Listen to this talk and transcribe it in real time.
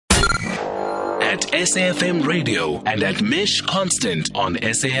at SAFM Radio and at Mish Constant on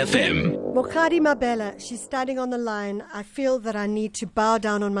SAFM. Mokgadi Mabela, she's standing on the line. I feel that I need to bow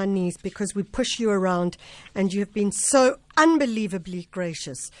down on my knees because we push you around and you have been so unbelievably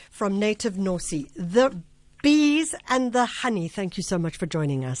gracious. From Native Nosi, the bees and the honey. Thank you so much for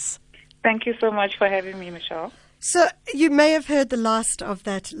joining us. Thank you so much for having me, Michelle. So you may have heard the last of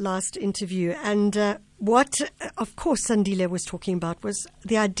that last interview, and what, of course, Sandile was talking about was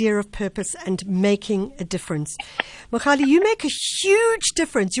the idea of purpose and making a difference. Mokgadi, you make a huge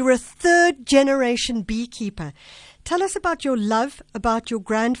difference. You're a third-generation beekeeper. Tell us about your love, about your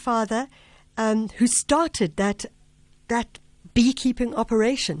grandfather, who started that beekeeping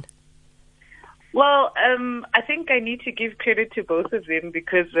operation. Well, I think I need to give credit to both of them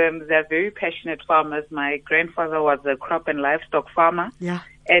because they're very passionate farmers. My grandfather was a crop and livestock farmer,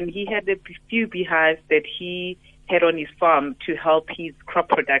 and he had a few beehives that he had on his farm to help his crop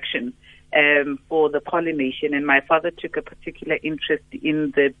production for the pollination. And my father took a particular interest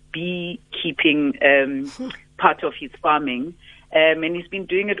in the beekeeping part of his farming. And he's been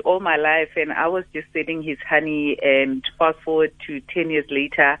doing it all my life, and I was just selling his honey. And fast forward to 10 years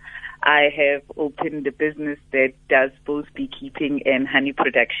later, I have opened a business that does both beekeeping and honey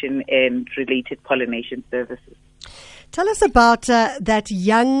production and related pollination services. Tell us about that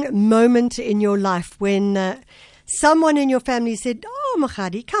young moment in your life when someone in your family said, "Oh,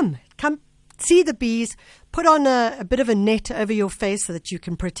 Mokgadi, come see the bees, put on a bit of a net over your face so that you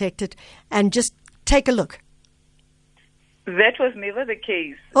can protect it, and just take a look." That was never the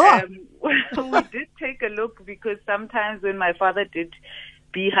case. Oh. We did take a look because sometimes when my father did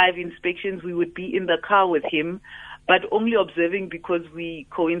beehive inspections, we would be in the car with him, but only observing because we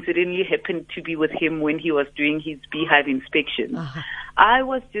coincidentally happened to be with him when he was doing his beehive inspections. I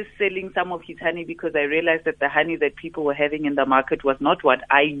was just selling some of his honey because I realized that the honey that people were having in the market was not what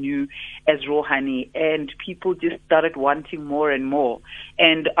I knew as raw honey, and people just started wanting more and more.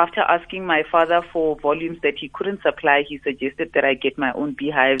 And after asking my father for volumes that he couldn't supply, he suggested that I get my own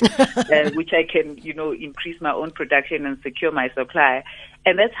beehives, which I can, increase my own production and secure my supply.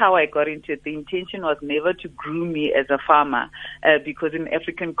 And that's how I got into it. The intention was never to groom me as a farmer, because in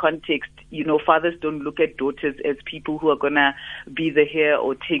African context, fathers don't look at daughters as people who are going to be the heir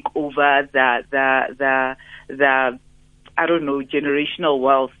or take over the I don't know, generational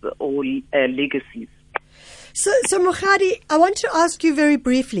wealth or legacies. So Mokgadi, I want to ask you very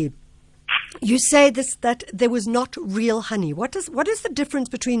briefly. You say that there was not real honey. What is the difference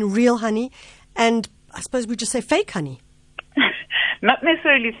between real honey and, I suppose we just say, fake honey? Not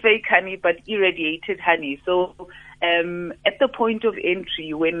necessarily fake honey, but irradiated honey. So at the point of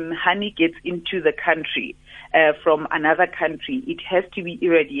entry, when honey gets into the country from another country, it has to be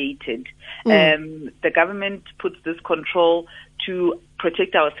irradiated. The government puts this control to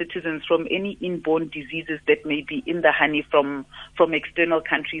protect our citizens from any inborn diseases that may be in the honey from external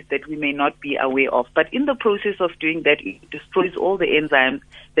countries that we may not be aware of. But in the process of doing that, it destroys all the enzymes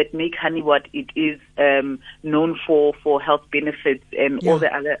that make honey what it is known for health benefits and all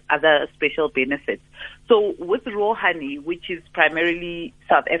the other special benefits. So with raw honey, which is primarily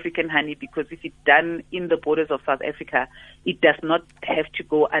South African honey, because if it's done in the borders of South Africa, it does not have to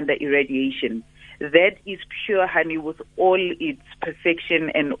go under irradiation. That is pure honey with all its perfection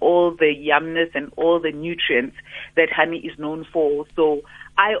and all the yumness and all the nutrients that honey is known for. So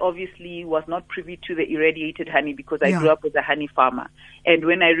I obviously was not privy to the irradiated honey because I grew up with a honey farmer. And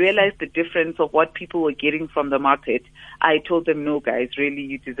when I realized the difference of what people were getting from the market, I told them, no, guys, really,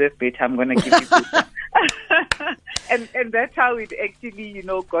 you deserve better. I'm going to give you better. And that's how it actually,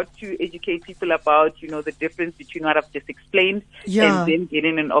 got to educate people about, the difference between what I've just explained and then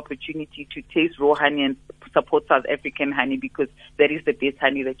getting an opportunity to taste raw honey and support South African honey because that is the best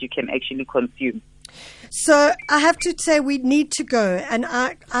honey that you can actually consume. So I have to say we need to go, and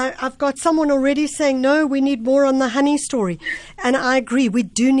I've got someone already saying, no, we need more on the honey story. And I agree, we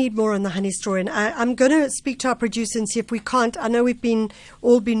do need more on the honey story. And I'm going to speak to our producer and see if we can't. I know we've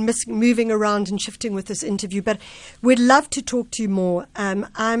all been moving around and shifting with this interview, but we'd love to talk to you more. I'm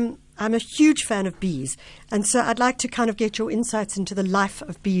a huge fan of bees, and so I'd like to kind of get your insights into the life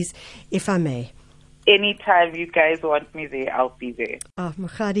of bees, if I may. Anytime you guys want me there, I'll be there. Oh,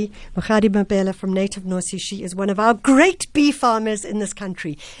 Mokgadi Mabela from Native Nosi. She is one of our great bee farmers in this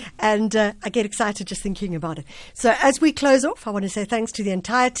country. And I get excited just thinking about it. So as we close off, I want to say thanks to the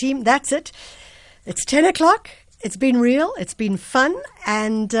entire team. That's it. It's 10 o'clock. It's been real. It's been fun.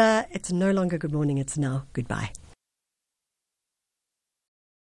 And it's no longer good morning. It's now goodbye.